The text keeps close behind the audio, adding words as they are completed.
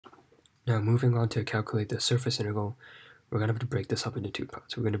Now moving on to calculate the surface integral, we're going to have to break this up into two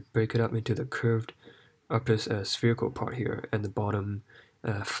parts. We're going to break it up into the curved upper spherical part here and the bottom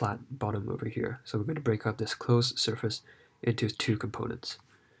flat bottom over here. So we're going to break up this closed surface into two components.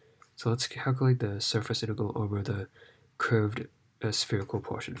 So let's calculate the surface integral over the curved spherical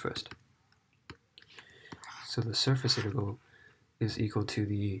portion first. So the surface integral is equal to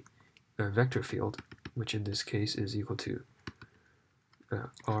the vector field, which in this case is equal to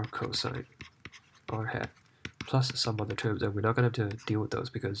r cosine r hat plus some other terms, and we're not going to have to deal with those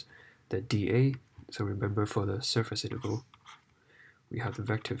because the dA, so remember for the surface integral, we have the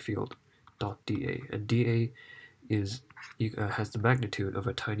vector field dot dA, and dA is has the magnitude of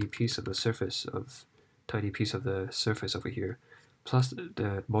a tiny piece of the surface over here, plus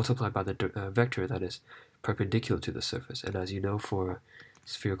multiplied by the vector that is perpendicular to the surface. And as you know, for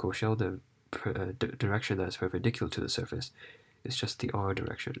spherical shell, the direction that is perpendicular to the surface is just the r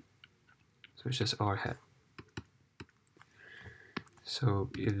direction. So it's just r hat. So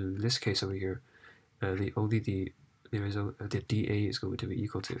in this case over here, the dA is going to be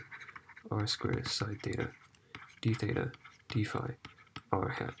equal to r squared sine theta d theta d phi r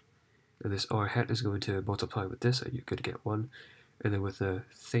hat. And this r hat is going to multiply with this, and you could get 1. And then with the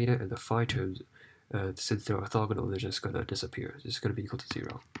theta and the phi terms, since they're orthogonal, they're just going to disappear. It's just going to be equal to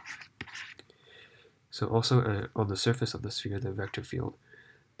 0. So also on the surface of the sphere, the vector field,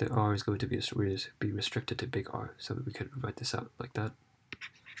 the r is going to be restricted to big R, so that we can write this out like that.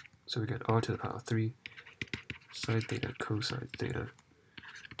 So we get r to the power 3 sine theta cosine theta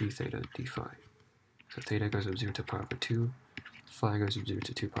d theta d phi. So theta goes from 0 to the power of 2, phi goes from 0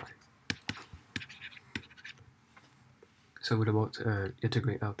 to 2 pi. So we're going to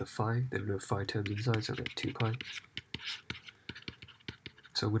integrate out the phi, there are no phi terms inside, so we get 2 pi.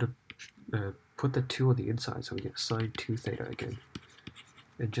 So we're going to put the 2 on the inside, so we get sine 2 theta again.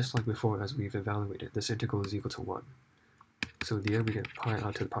 And just like before, as we've evaluated, this integral is equal to 1. So in the end, we get pi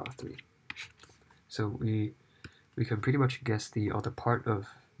r to the power 3. So we can pretty much guess the other part of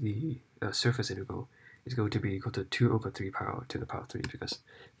the surface integral is going to be equal to 2 over 3 pi r to the power 3, because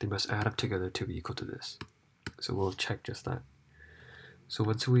they must add up together to be equal to this. So we'll check just that. So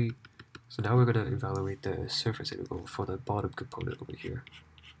now we're going to evaluate the surface integral for the bottom component over here.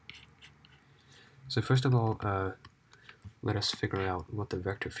 So first of all, let us figure out what the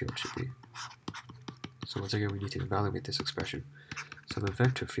vector field should be. So once again, we need to evaluate this expression. So the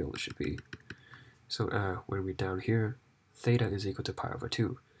vector field should be, so when we're down here, theta is equal to pi over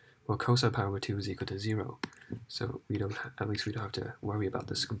 2. Well, cosine pi over 2 is equal to 0. So at least we don't have to worry about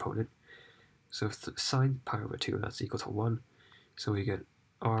this component. So sine pi over 2, that's equal to 1. So we get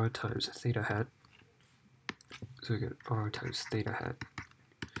r times theta hat. So we get r times theta hat.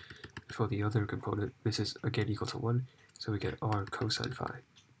 For the other component, this is again equal to 1. So we get r cosine phi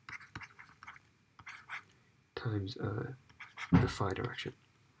times the phi direction.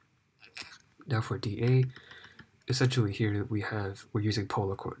 Now for dA, essentially here we're using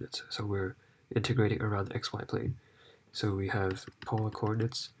polar coordinates. So we're integrating around the xy plane. So we have polar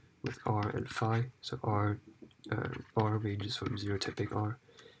coordinates with r and phi. So r ranges from 0 to big R,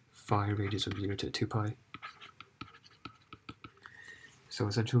 phi ranges from 0 to 2 pi. So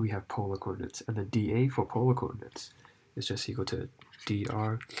essentially we have polar coordinates, and the dA for polar coordinates is just equal to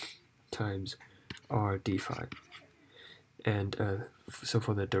dr times r d phi. And so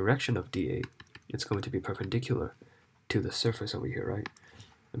for the direction of dA, it's going to be perpendicular to the surface over here, right?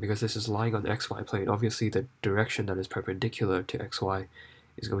 And because this is lying on the xy plane, obviously the direction that is perpendicular to xy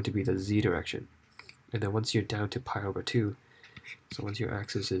is going to be the z direction. And then once you're down to pi over 2, so once your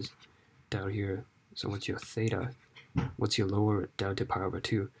axis is down here, so once you lower it down to pi over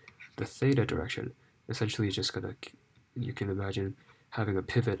 2, the theta direction essentially is just going to, you can imagine having a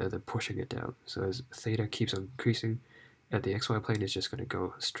pivot and then pushing it down. So as theta keeps on increasing, at the xy plane is just going to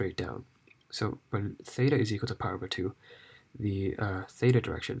go straight down. So when theta is equal to pi over 2, the theta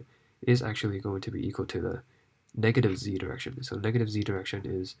direction is actually going to be equal to the negative z direction. So negative z direction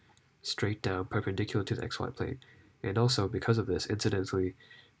is straight down, perpendicular to the xy plane. And also, because of this, incidentally,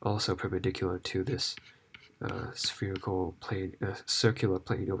 also perpendicular to this spherical plane, circular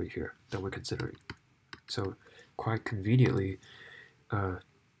plane over here that we're considering. So quite conveniently,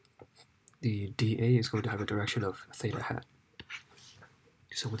 the dA is going to have a direction of theta hat.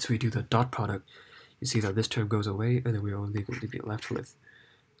 So once we do the dot product, you see that this term goes away, and then we're only going to be left with,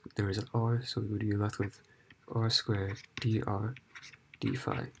 there is an r, so we're going to be left with r squared dr d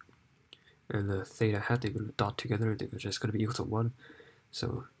phi. And the theta hat, they're going to dot together, they're just going to be equal to 1.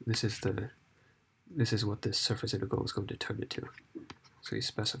 So this is what this surface integral is going to turn into. So you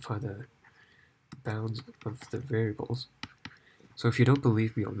specify the bounds of the variables, So if you don't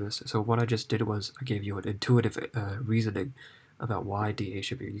believe me on this, so what I just did was I gave you an intuitive reasoning about why dA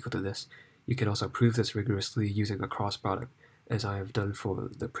should be equal to this. You can also prove this rigorously using a cross product, as I have done for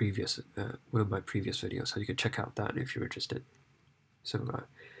the previous one of my previous videos. So you can check out that if you're interested. So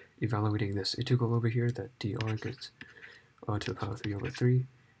evaluating this integral over here, that dr gets r to the power 3 over 3,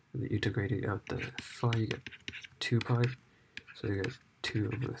 and then integrating out the phi, you get 2 pi. So you get 2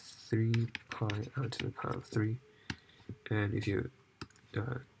 over 3 pi out to the power of 3. And if you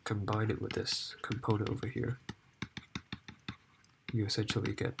combine it with this component over here, you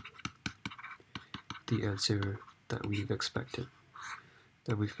essentially get the answer that we've been expecting.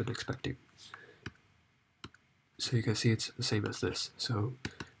 So you can see it's the same as this. So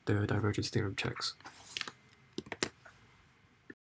the divergence theorem checks.